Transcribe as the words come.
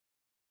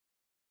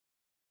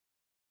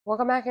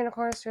Welcome back in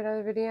accordance to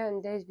another video,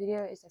 and today's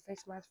video is a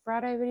Face Mask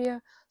Friday video.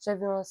 So if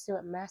you want to see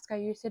what mask I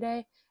use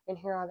today and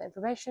hear all the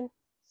information,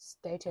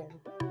 stay tuned.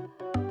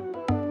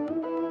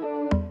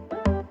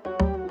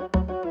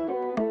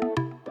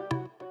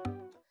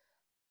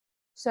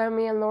 So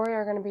me and Lori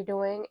are going to be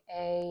doing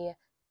a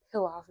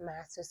peel-off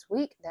mask this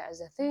week. That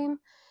is a theme.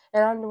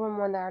 And I'm doing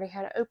one that I already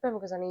had it open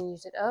because I need to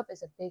use it up.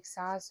 It's a big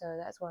size, so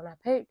that's one I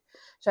picked.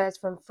 So it's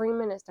from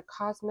Freeman. It's the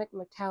Cosmic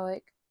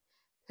Metallic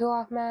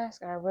peel-off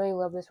mask, and I really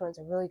love this one. It's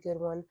a really good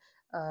one.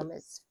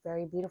 It's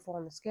very beautiful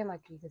on the skin,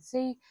 like you can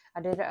see.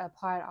 I did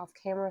apply it off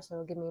camera, so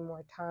it'll give me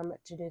more time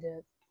to do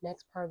the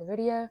next part of the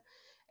video.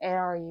 And I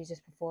already used this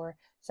before,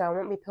 so I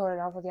won't be peeling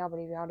it off with y'all, but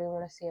if y'all do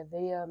want to see a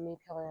video of me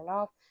peeling it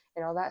off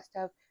and all that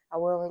stuff, I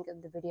will link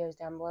the videos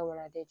down below when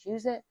I did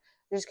use it,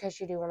 just in case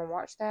you do want to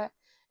watch that.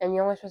 And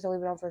you're only supposed to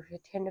leave it on for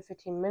 10 to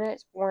 15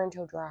 minutes or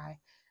until dry.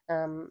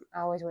 I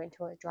always wait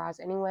until it dries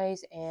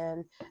anyways,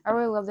 and I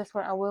really love this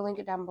one. I will link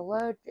it down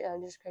below just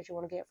in case you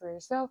want to get it for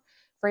yourself.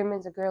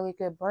 Freeman's a really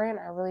good brand.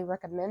 I really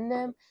recommend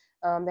them.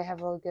 They have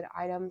really good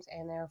items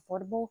and they're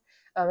affordable.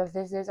 If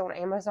this is on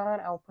Amazon,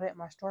 I'll put it in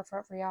my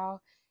storefront for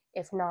y'all.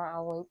 If not,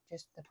 I'll link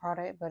just the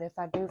product. But if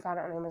I do find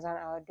it on Amazon,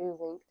 I do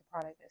link the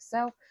product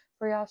itself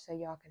for y'all so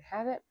y'all can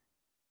have it.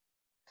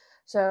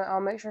 So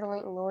I'll make sure to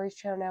link Lori's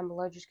channel down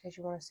below just in case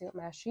you want to see what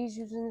mask she's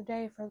using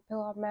today for the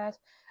peel-off mask.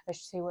 I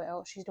should see what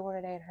else she's doing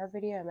today in her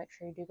video, and make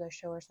sure you do go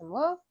show her some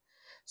love.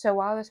 So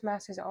while this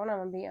mask is on, I'm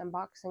going to be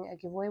unboxing a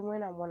giveaway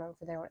win. I won over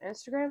there on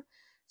Instagram.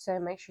 So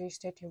make sure you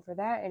stay tuned for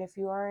that. And if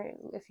you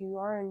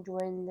are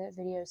enjoying the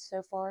videos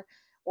so far,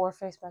 or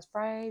Face Mask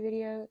Friday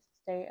video,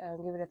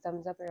 give it a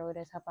thumbs up. It really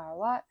does help out a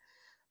lot.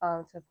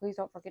 So please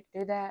don't forget to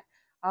do that.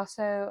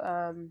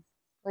 Also,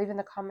 leave in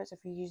the comments if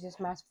you use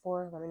this mask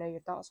before. Let me know your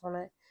thoughts on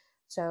it.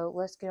 So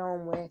let's get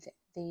on with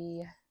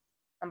the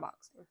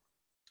unboxing.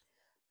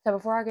 So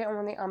before I get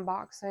on with the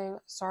unboxing,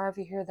 sorry if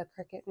you hear the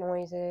cricket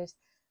noises.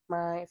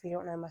 If you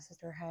don't know, my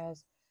sister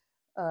has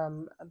a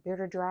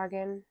bearded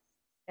dragon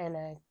and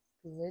a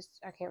lizard.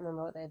 I can't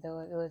remember what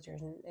the lizard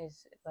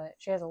is, but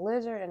she has a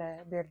lizard and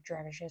a bearded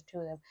dragon. She has two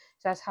of them.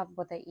 So that's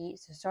what they eat.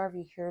 So sorry if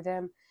you hear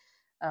them.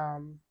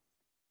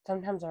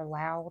 Sometimes they're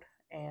loud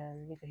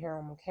and you can hear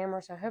them on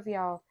camera. So I hope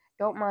y'all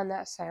don't mind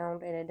that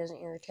sound and it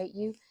doesn't irritate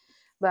you.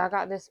 But I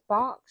got this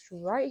box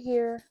right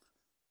here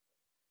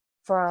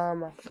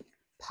from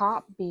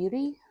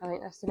Popbeauty. I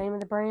think that's the name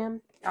of the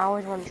brand. I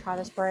always wanted to try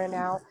this brand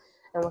out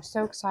and was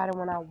so excited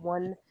when I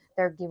won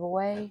their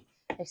giveaway.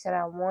 They said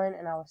I won,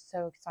 and I was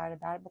so excited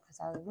about it because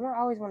I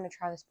always wanted to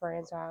try this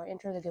brand, so I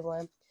entered the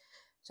giveaway.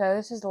 So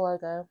this is the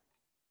logo.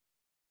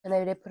 And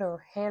they did put a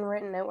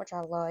handwritten note, which I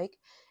like.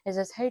 It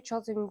says, "Hey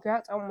Chelsea,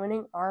 congrats on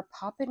winning our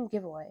Poppin'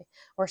 giveaway.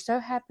 We're so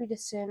happy to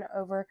send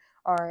over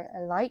our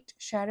light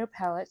shadow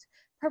palettes,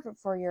 perfect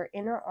for your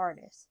inner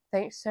artist.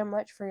 Thanks so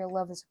much for your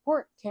love and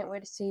support. Can't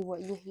wait to see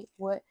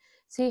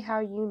see how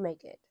you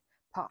make it.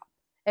 Pop.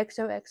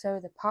 XOXO,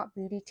 the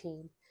Popbeauty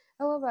team."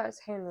 I love that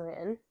it's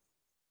handwritten.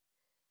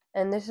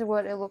 And this is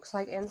what it looks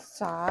like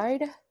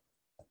inside.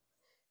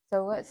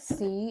 So let's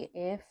see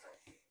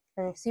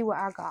what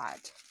I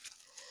got.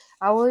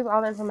 I will leave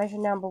all the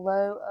information down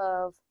below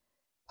of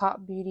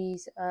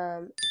Popbeauty's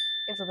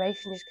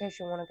information just in case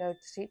you want to go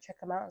to check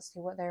them out and see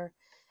what their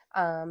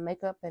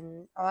makeup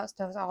and all that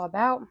stuff is all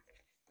about.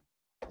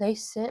 They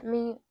sent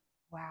me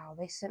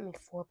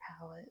 4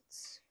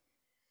 palettes.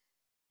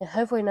 And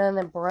hopefully none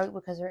of them broke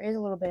because there is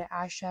a little bit of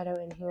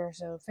eyeshadow in here.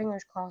 So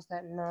fingers crossed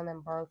that none of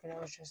them broke and it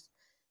was just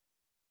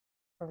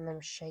from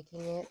them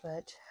shaking it.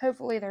 But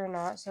hopefully they're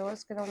not. So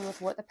let's get on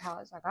with what the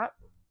palettes I got.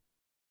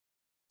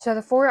 So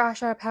the 4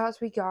 eyeshadow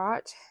palettes we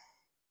got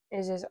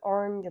is this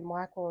orange and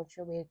black one, which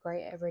will be a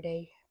great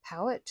everyday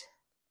palette.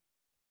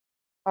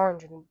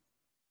 Orange and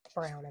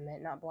brown, I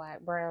meant, not black.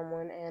 Brown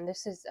one. And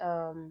this is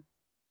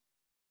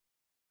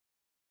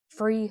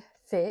Free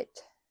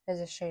Fit as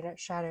a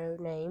shadow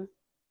name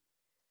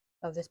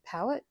of this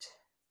palette.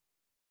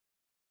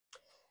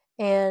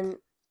 And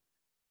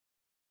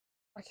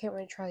I can't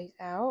wait to try these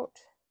out.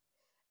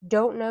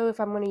 Don't know if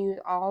I'm going to use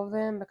all of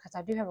them because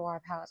I do have a lot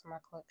of palettes in my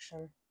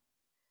collection.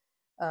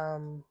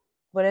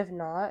 But if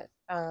not,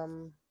 if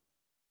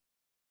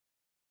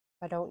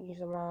I don't use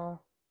them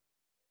all,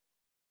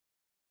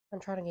 I'm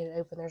trying to get it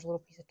open. There's a little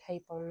piece of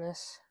tape on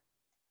this.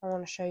 I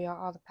want to show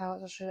y'all all the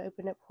palettes. I should have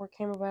opened it before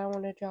camera, but I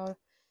wanted y'all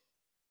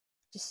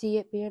to see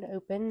it being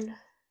open.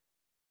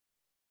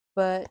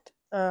 But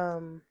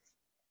I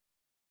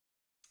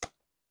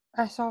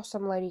saw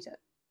some ladies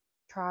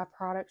try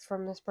products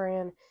from this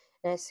brand,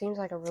 and it seems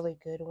like a really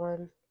good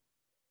one.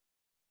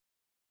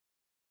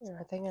 And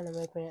I think I'm going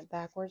to open it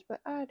backwards, but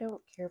I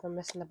don't care if I'm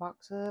messing the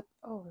box up.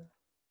 Oh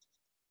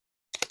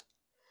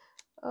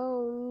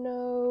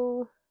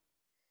no.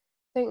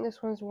 I think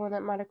this one's the one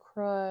that might have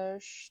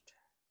crushed.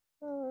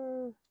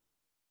 Oh,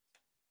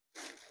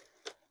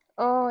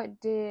 it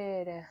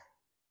did.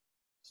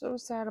 So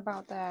sad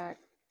about that.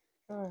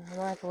 I'm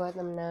gonna have to let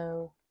them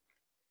know.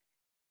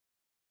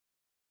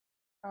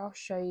 I'll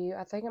show you.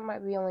 I think it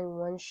might be only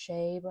one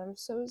shade, but I'm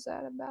so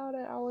sad about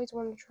it. I always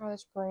wanted to try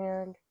this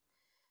brand.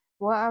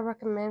 what I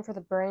recommend for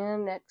the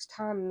brand next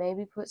time,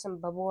 maybe put some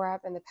bubble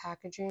wrap in the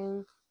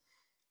packaging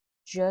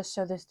just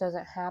so this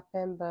doesn't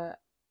happen, but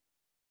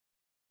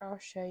I'll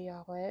show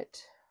y'all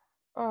it.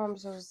 Oh, I'm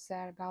so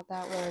sad about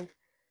that one.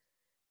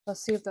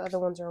 Let's see if the other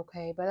ones are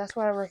okay, but that's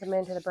what I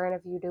recommend to the brand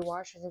if you do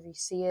watch this, if you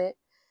see it,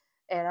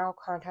 and I'll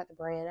contact the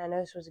brand. I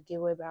know this was a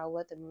giveaway, but I'll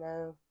let them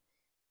know.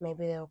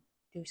 Maybe they'll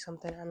do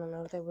something. I don't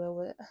know if they will,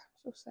 but I'm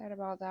so sad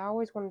about that. I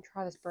always want to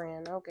try this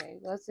brand. Okay,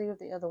 let's see if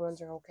the other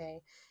ones are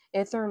okay.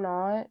 If they're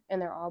not,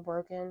 and they're all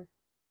broken,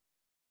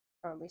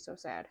 I'll be so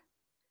sad.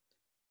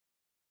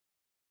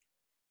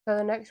 So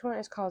the next one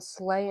is called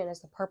Slay, and it's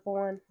the purple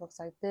one.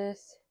 Looks like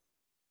this.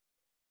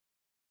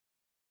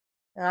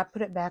 And I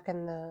put it back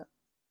in the...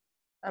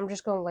 I'm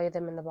just going to lay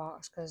them in the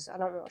box because I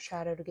don't want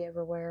shadow to get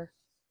everywhere.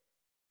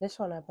 This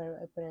one I'm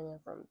opening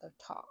it from the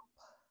top.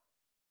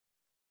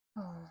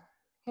 Oh,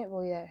 can't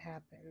believe that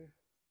happened.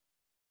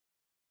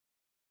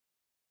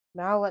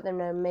 But I'll let them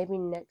know maybe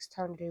next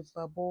time to do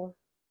bubble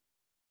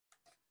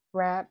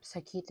wraps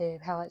to keep the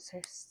palettes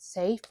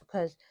safe,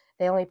 because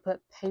they only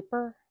put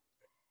paper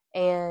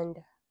and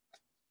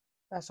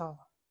that's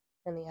all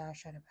in the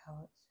eyeshadow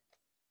palettes.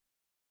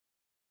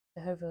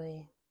 So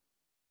hopefully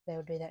they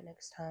will do that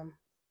next time,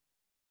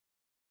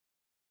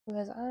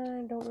 because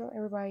I don't want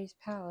everybody's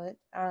palette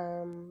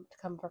to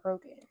come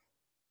broken.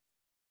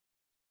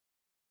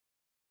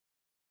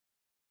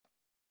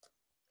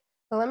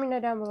 So let me know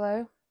down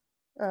below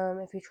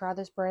if you tried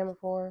this brand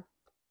before,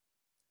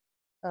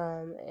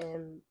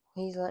 and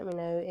please let me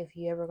know if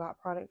you ever got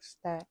products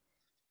that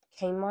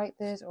came like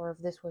this, or if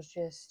this was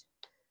just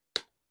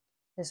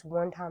this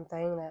one-time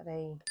thing that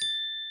they,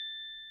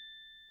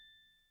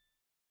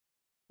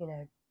 you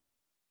know,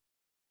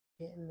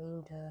 didn't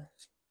mean to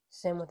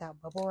send without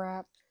bubble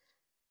wrap.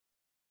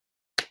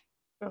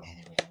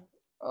 Okay, there we go.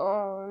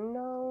 Oh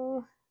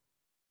no.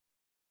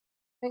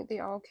 I think they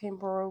all came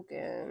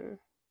broken.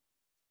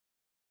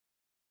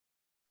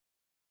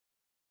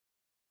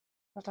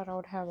 I thought I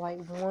would have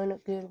like one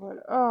good one.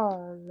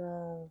 Oh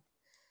no.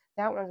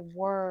 That one's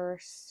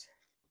worse.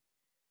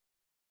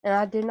 And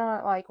I did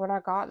not, like, when I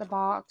got the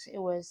box, it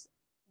was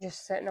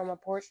just sitting on my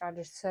porch. I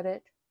just set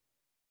it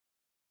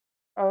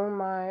on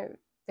my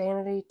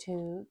vanity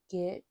to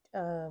get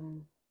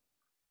filmed.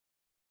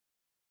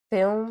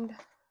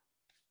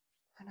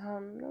 And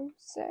I'm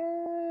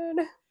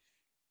sad.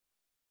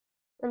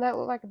 And that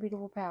looked like a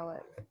beautiful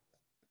palette.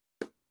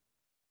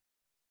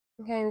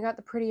 Okay, we got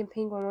the pretty and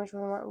pink one, which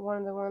was one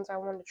of the ones I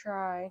wanted to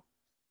try.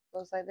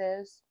 Looks like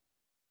this.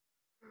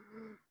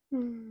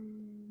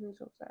 I'm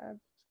so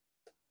sad.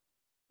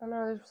 I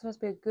know this was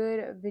supposed to be a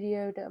good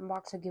video to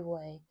unbox a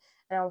giveaway,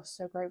 and I was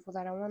so grateful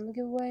that I won the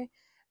giveaway,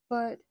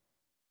 but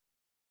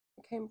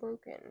it came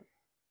broken.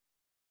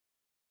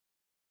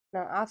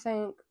 Now, I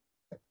think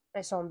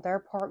it's on their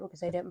part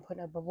because they didn't put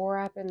no bubble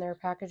wrap in their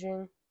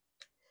packaging.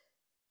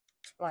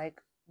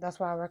 Like, that's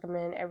why I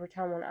recommend every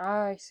time when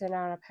I send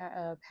out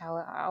a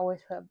palette, I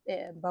always put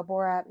it in bubble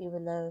wrap,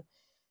 even though,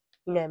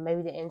 you know,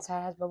 maybe the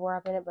inside has bubble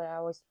wrap in it, but I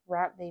always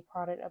wrap the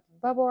product up in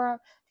bubble wrap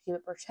to keep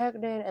it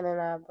protected, and then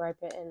I wrap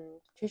it in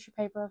tissue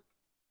paper,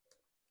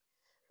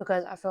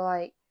 because I feel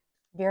like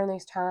during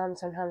these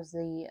times, sometimes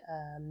the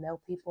mail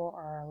people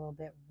are a little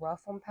bit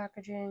rough on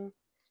packaging,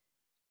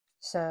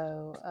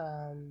 so,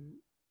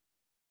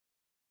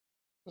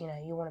 you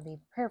know, you want to be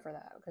prepared for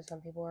that, because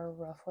some people are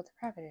rough with the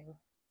packaging,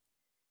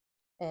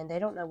 and they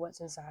don't know what's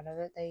inside of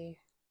it. They,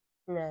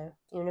 you know,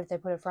 even if they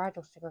put a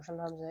fragile sticker,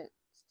 sometimes it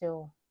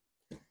still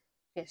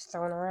gets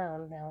thrown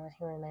around now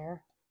here and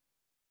there.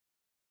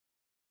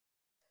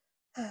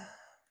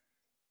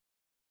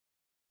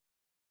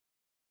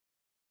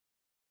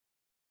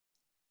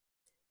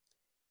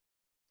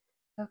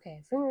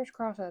 Okay, fingers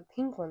crossed that the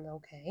pink one's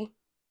okay.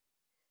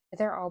 If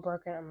they're all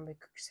broken, I'm gonna be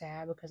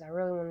sad because I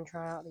really want to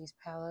try out these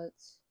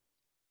palettes.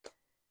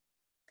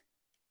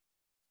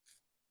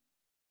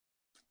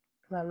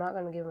 But I'm not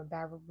gonna give them a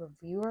bad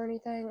review or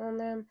anything on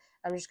them.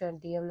 I'm just gonna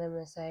DM them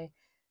and say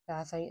that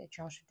I think that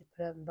y'all should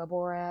put up in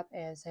bubble wrap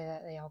and say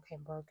that they all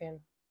came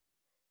broken.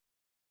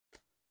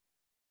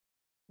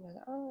 But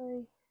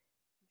I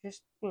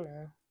just, you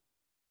know,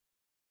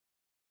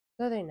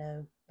 so they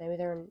know. Maybe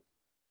they're,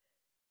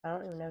 I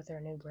don't even know if they're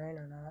a new brand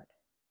or not.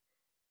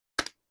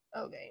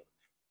 Okay.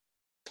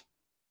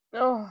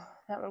 Oh,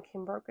 that one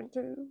came broken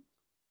too.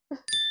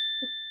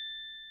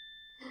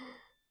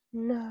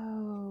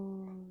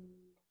 No.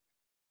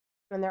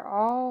 And they're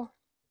all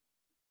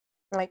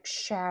like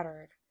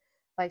shattered.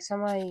 Like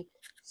somebody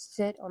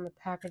sit on the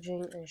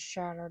packaging and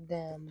shattered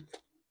them.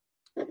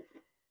 Oh,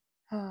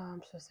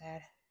 I'm so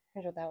sad.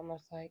 Here's what that one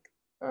looks like.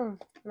 Oh,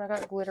 and I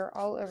got glitter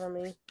all over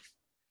me.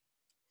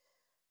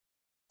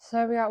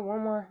 So we got one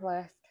more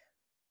left.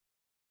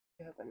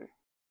 Open.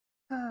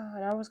 Oh,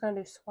 and I was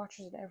gonna do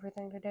swatches and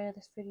everything today in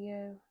this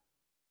video,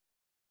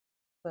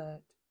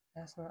 but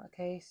that's not the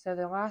case. So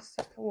the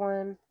last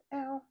one,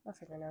 ow, my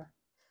fingernail.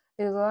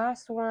 The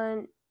last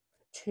one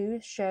to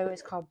show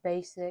is called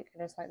Basic,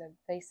 and it's like the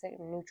basic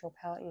neutral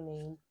palette you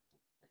need.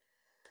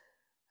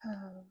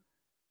 So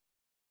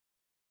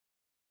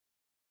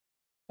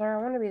Sorry, I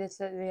want to be this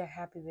to be a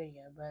happy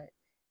video, but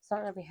it's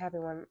not gonna be happy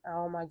when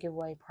all my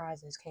giveaway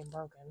prizes came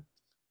broken.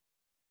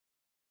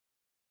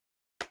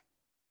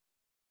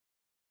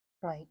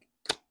 Like,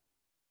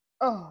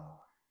 oh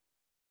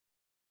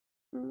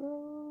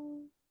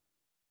no.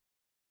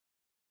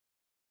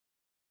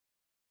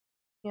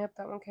 Yep,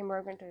 that one came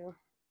broken too.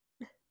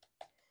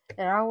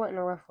 And I wasn't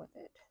rough with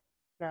it.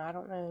 Now, I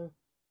don't know.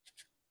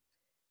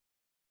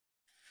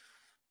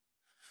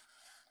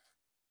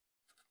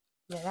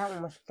 Yeah, that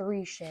one was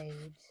 3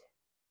 shades.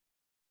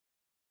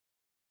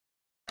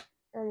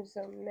 I'm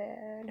so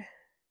mad.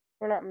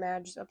 We're not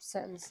mad, just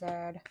upset and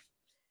sad.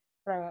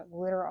 I got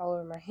glitter all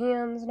over my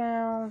hands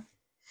now.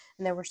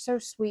 And they were so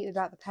sweet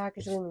about the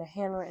package, leaving a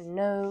handwritten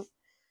note.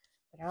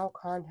 But I'll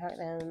contact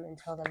them and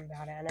tell them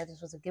about it. I know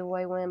this was a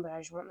giveaway win, but I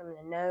just want them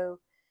to know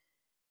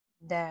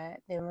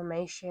that the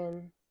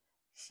information.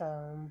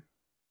 So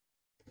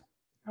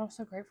I'm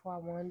so grateful I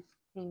won,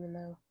 even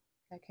though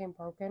that came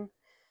broken.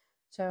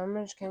 So I'm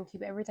just going to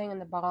keep everything in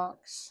the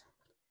box.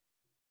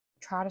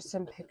 Try to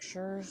send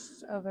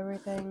pictures of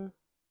everything.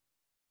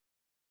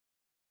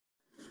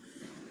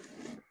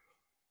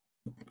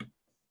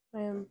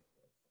 And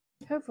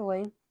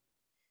hopefully,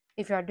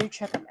 if y'all do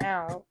check them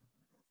out,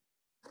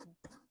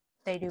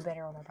 they do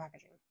better on their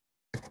packaging.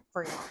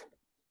 For you.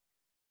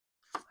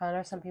 I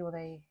know some people,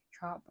 they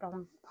chopped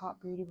on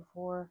Popbeauty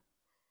before.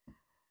 So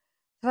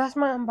that's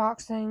my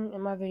unboxing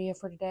and my video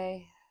for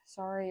today.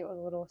 Sorry it was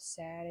a little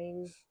sad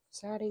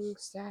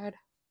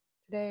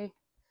today.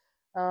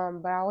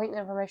 But I'll link the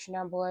information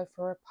down below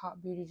for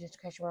Popbeauty just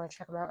in case you want to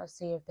check them out and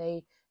see if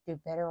they do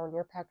better on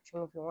your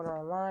packaging if you order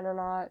online or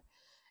not.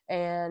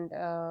 And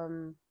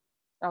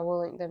I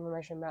will link the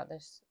information about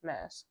this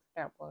mask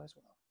down below as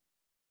well.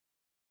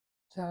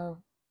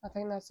 So I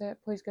think that's it.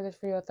 Please give this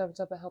video a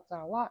thumbs up. It helps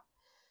out a lot.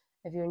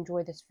 If you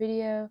enjoyed this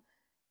video,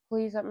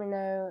 please let me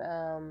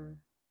know.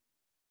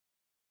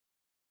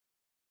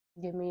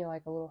 Give me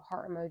like a little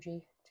heart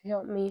emoji to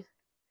help me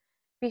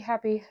be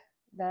happy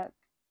that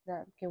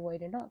that giveaway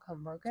did not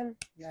come broken.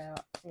 Now,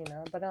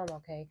 but I'm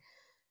okay.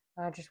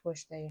 I just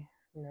wish they,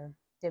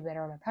 did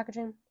better on their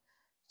packaging.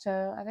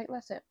 So I think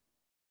that's it.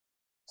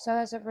 So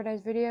that's it for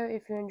today's video.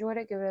 If you enjoyed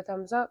it, give it a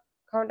thumbs up.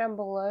 Comment down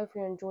below if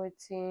you enjoyed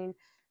seeing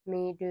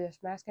me do this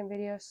masking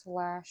video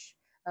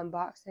 /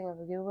 unboxing of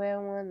a giveaway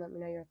one. Let me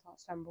know your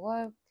thoughts down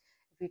below.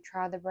 If you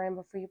tried the brand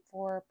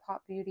before,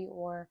 Popbeauty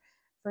or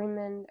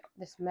Freeman,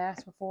 this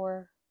mask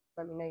before,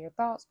 let me know your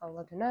thoughts. I'd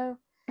love to know.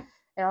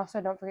 And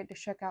also, don't forget to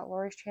check out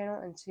Lori's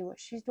channel and see what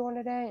she's doing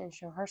today and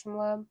show her some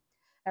love.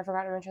 I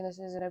forgot to mention this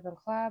is an open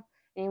collab.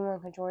 Anyone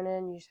can join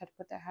in. You just have to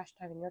put that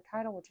hashtag in your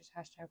title, which is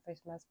hashtag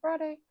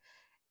facemaskfriday,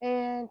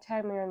 and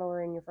tag me or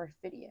Lori in your first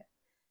video.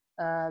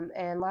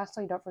 And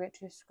lastly, don't forget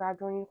to subscribe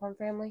to our Unicorn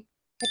family.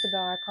 Hit the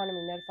bell icon to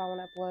be notified when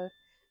I upload.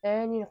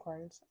 And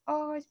unicorns,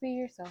 always be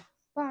yourself.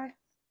 Bye.